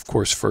system. Of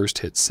course, first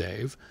hit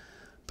save,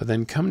 but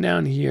then come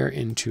down here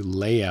into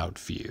layout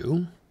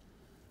view.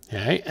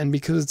 Okay, and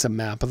because it's a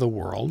map of the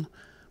world,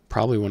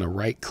 probably want to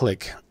right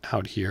click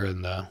out here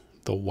in the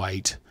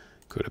white,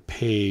 go to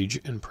page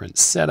and print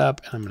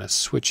setup, and I'm going to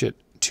switch it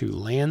to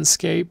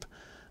landscape.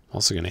 I'm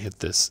also going to hit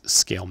this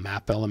scale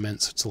map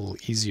element so it's a little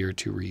easier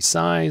to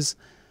resize.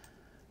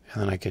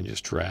 And then I can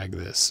just drag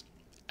this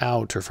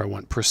out, or if I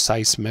want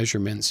precise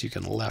measurements, you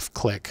can left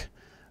click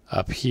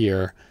up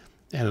here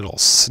and it'll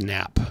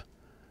snap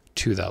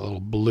to that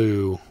little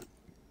blue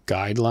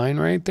guideline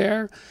right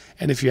there.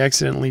 And if you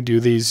accidentally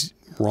do these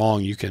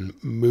wrong, you can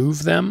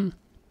move them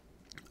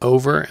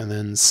over and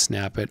then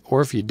snap it. Or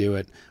if you do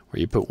it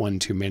where you put one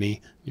too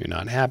many, you're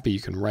not happy,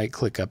 you can right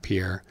click up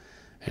here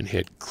and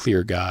hit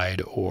clear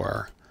guide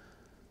or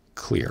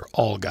clear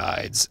all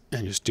guides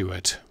and just do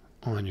it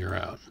on your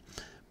own.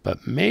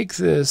 But make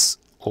this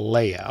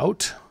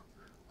layout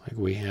like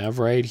we have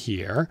right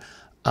here.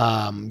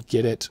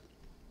 Get it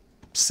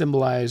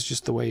symbolized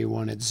just the way you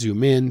want it,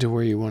 zoom in to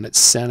where you want it,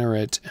 center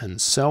it,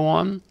 and so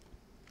on.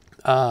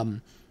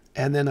 And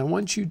then I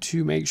want you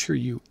to make sure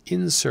you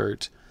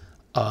insert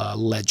a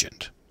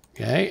legend.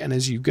 Okay, and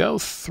as you go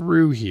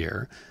through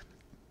here,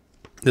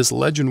 this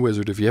legend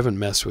wizard, if you haven't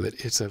messed with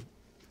it, it's a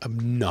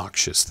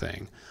obnoxious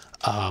thing.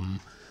 But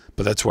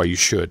that's why you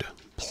should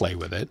play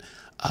with it.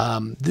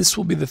 This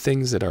will be the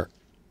things that are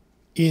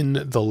in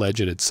the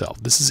legend itself.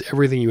 This is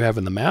everything you have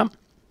in the map.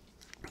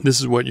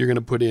 This is what you're going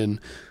to put in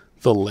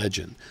the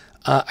legend.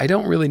 I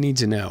don't really need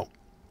to know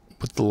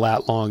what the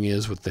lat long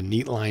is, what the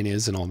neat line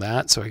is, and all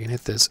that. So I can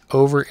hit this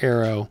over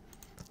arrow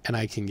and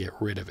I can get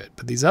rid of it.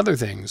 But these other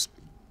things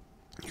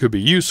could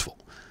be useful.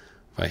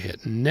 If I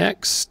hit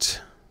next,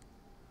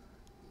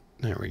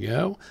 there we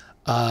go.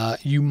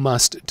 You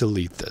must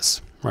delete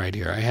this right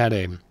here. I had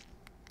a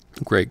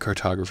great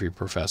cartography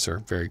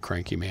professor, very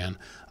cranky man.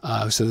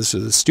 So this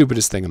is the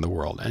stupidest thing in the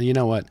world. And you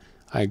know what?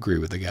 I agree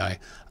with the guy.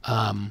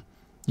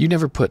 You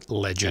never put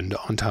legend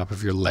on top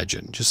of your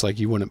legend, just like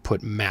you wouldn't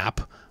put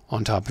map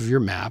on top of your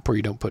map, or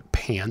you don't put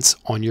pants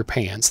on your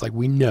pants. Like,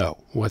 we know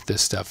what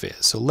this stuff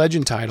is. So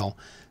legend title,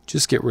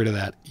 just get rid of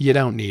that. You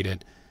don't need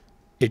it.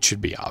 It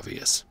should be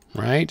obvious,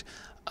 right?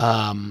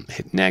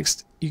 Hit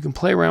next. You can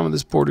play around with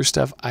this border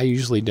stuff. I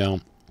usually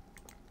don't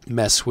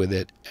mess with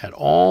it at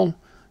all.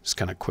 Just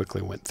kind of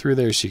quickly went through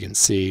there so you can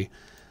see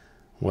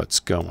what's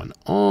going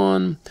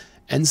on.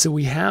 And so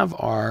we have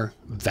our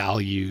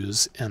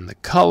values and the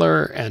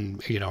color,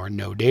 and our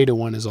no data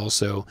one is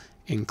also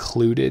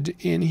included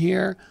in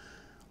here.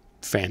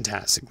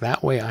 Fantastic.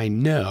 That way I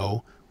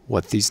know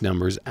what these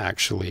numbers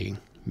actually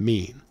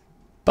mean.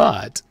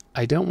 But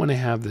I don't want to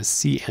have the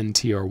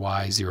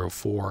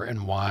CNTRY04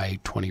 and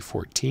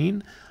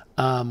Y2014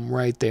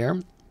 right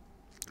there.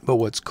 But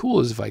what's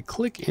cool is if I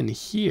click in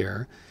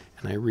here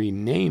and I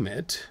rename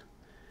it,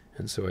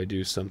 and so I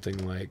do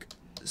something like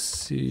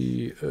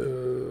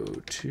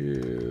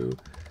CO2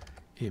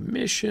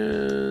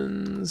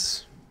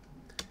 emissions,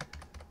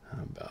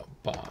 how about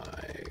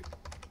by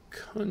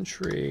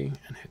country,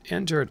 and hit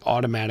enter, it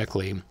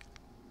automatically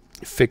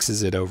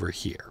fixes it over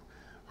here,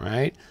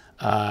 right?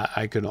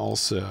 I could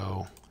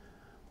also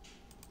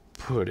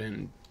put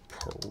in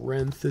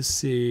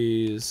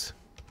parentheses,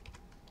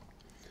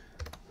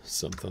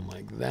 something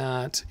like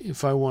that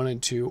if I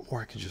wanted to,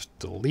 or I could just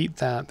delete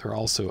that. There are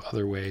also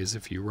other ways.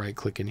 If you right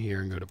click in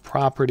here and go to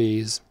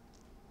properties,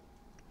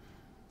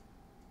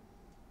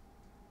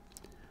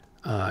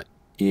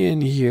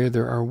 in here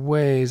there are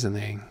ways, and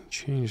they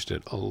changed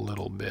it a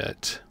little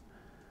bit.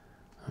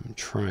 I'm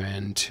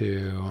trying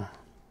to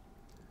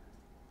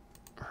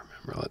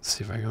remember. Let's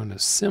see if I go into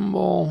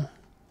symbol.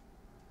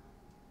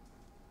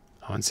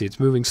 Oh, and see, it's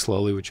moving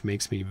slowly, which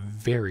makes me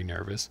very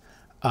nervous.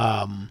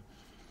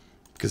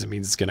 Because it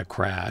means it's going to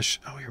crash.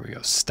 Oh, here we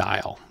go.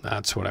 Style.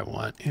 That's what I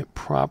want. Hit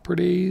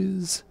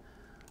properties.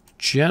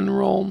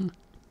 General.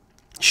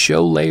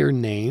 Show layer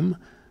name.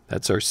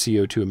 That's our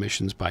CO2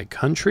 emissions by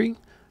country.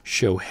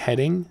 Show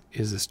heading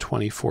is this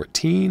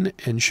 2014.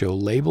 And show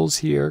labels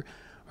here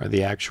are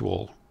the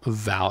actual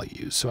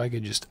values. So I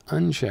could just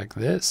uncheck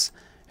this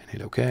and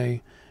hit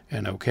OK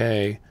and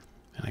OK.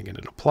 And I can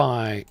hit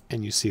apply.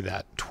 And you see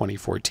that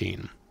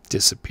 2014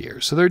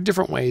 disappears. So there are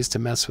different ways to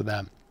mess with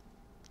that.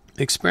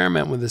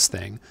 Experiment with this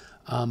thing,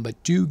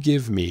 but do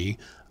give me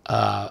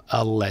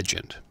a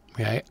legend.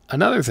 Okay.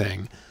 Another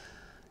thing,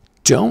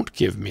 don't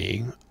give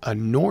me a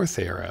north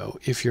arrow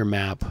if your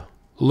map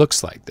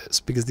looks like this,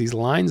 because these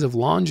lines of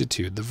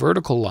longitude, the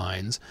vertical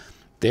lines,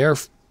 they're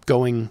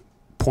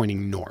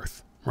pointing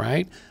north,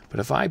 right? But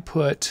if I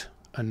put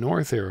a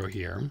north arrow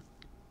here,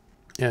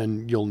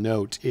 and you'll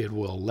note it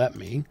will let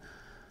me,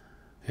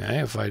 okay,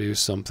 if I do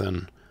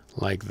something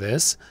like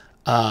this,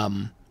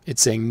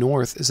 it's saying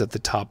north is at the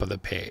top of the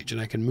page, and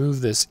I can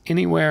move this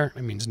anywhere.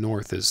 It means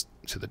north is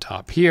to the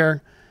top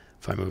here.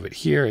 If I move it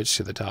here, it's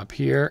to the top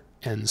here,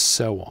 and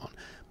so on.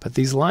 But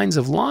these lines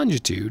of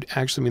longitude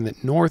actually mean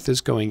that north is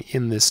going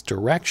in this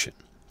direction.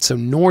 So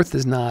north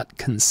is not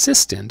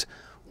consistent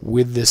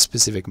with this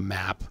specific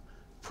map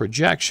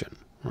projection,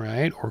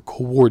 right? Or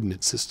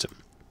coordinate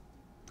system,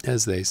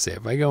 as they say.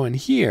 If I go in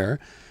here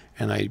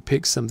and I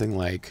pick something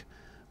like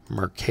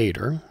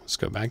Mercator, let's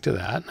go back to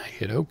that, and I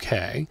hit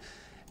OK.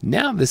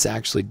 Now this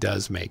actually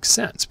does make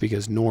sense,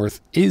 because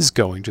north is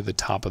going to the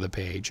top of the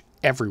page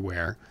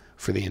everywhere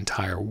for the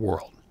entire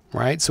world,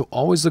 right? So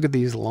always look at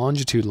these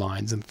longitude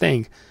lines and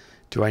think,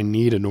 do I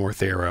need a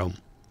north arrow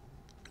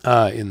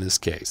in this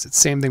case? It's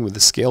the same thing with the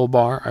scale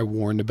bar I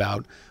warned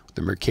about.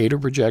 The Mercator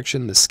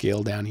projection, the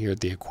scale down here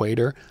at the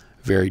equator,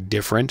 very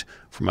different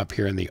from up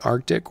here in the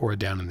Arctic or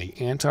down in the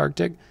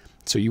Antarctic.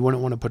 So you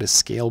wouldn't want to put a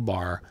scale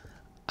bar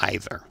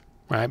either,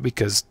 right?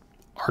 Because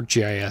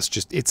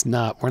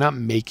ArcGIS we're not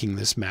making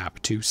this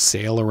map to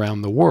sail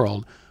around the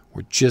world.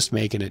 We're just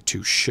making it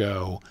to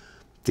show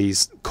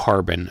these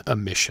carbon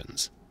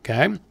emissions,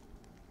 okay?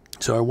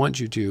 So I want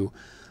you to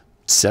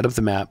set up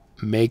the map,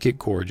 make it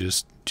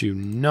gorgeous. Do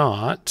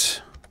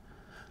not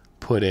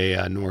put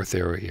a north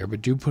arrow here,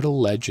 but do put a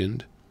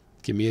legend.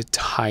 Give me a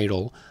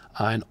title,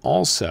 and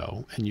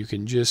also, and you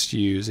can just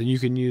use, and you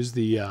can use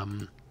the,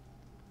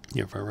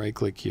 if I right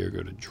click here,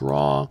 go to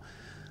draw,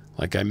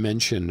 like I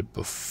mentioned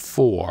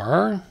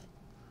before,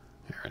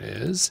 there it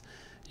is.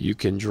 You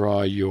can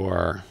draw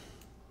your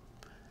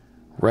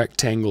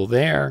rectangle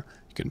there.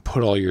 You can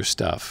put all your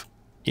stuff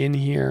in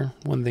here.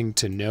 One thing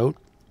to note,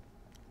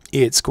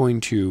 it's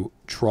going to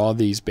draw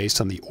these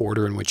based on the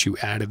order in which you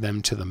added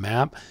them to the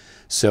map.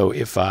 So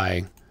if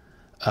I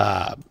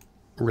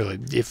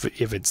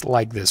if it's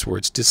like this where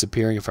it's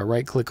disappearing, if I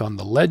right click on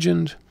the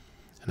legend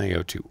and I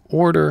go to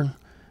order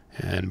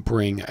and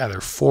bring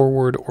either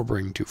forward or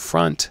bring to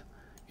front,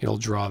 it'll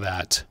draw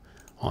that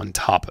on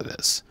top of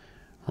this,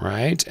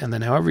 right? And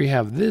then however you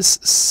have this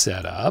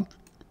set up,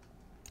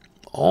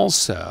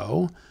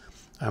 also,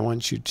 I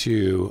want you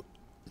to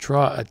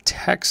draw a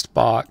text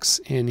box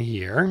in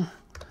here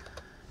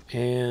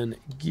and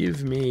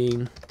give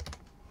me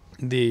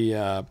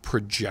the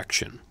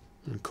projection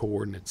and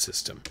coordinate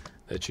system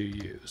that you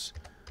use.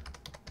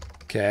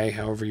 Okay,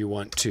 however you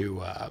want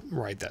to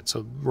write that.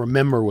 So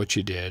remember what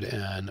you did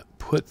and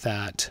put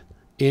that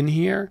in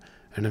here.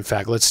 And in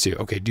fact,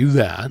 do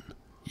that.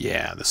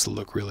 Yeah, this will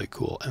look really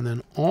cool. And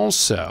then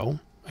also,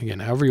 again,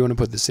 however you want to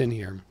put this in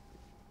here,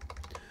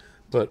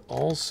 but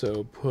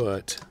also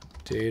put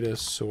data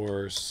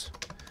source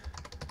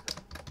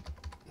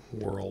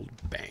World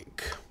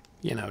Bank,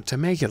 to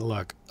make it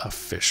look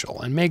official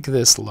and make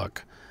this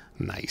look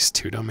nice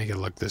too. Don't make it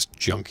look this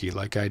junky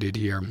like I did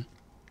here.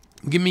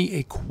 Give me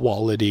a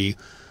quality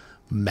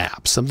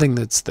map, something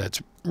that's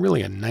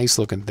really a nice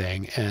looking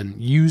thing, and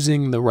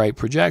using the right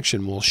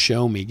projection will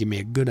give me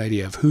a good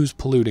idea of who's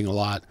polluting a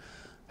lot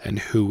and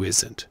who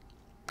isn't.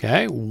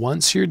 Okay,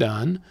 once you're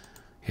done,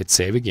 hit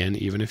save again,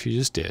 even if you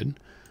just did.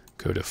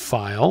 Go to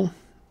File,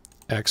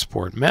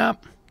 Export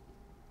Map.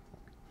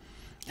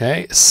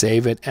 Okay,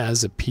 save it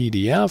as a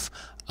PDF.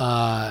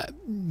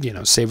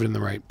 Save it in the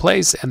right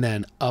place, and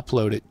then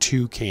upload it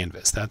to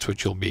Canvas. That's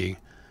what you'll be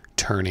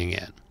turning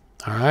in.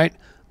 All right,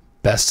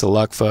 best of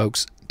luck,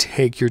 folks.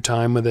 Take your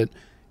time with it.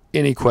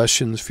 Any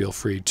questions, feel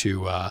free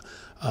to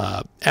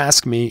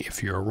ask me.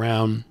 If you're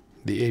around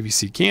the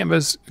AVC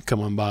campus,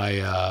 come on by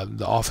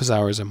the office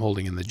hours I'm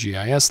holding in the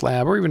GIS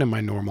lab, or even in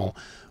my normal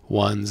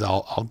ones.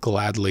 I'll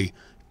gladly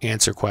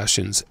answer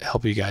questions,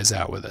 help you guys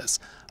out with this.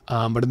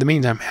 But in the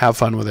meantime, have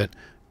fun with it,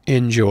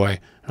 enjoy,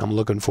 and I'm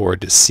looking forward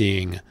to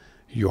seeing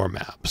your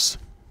maps.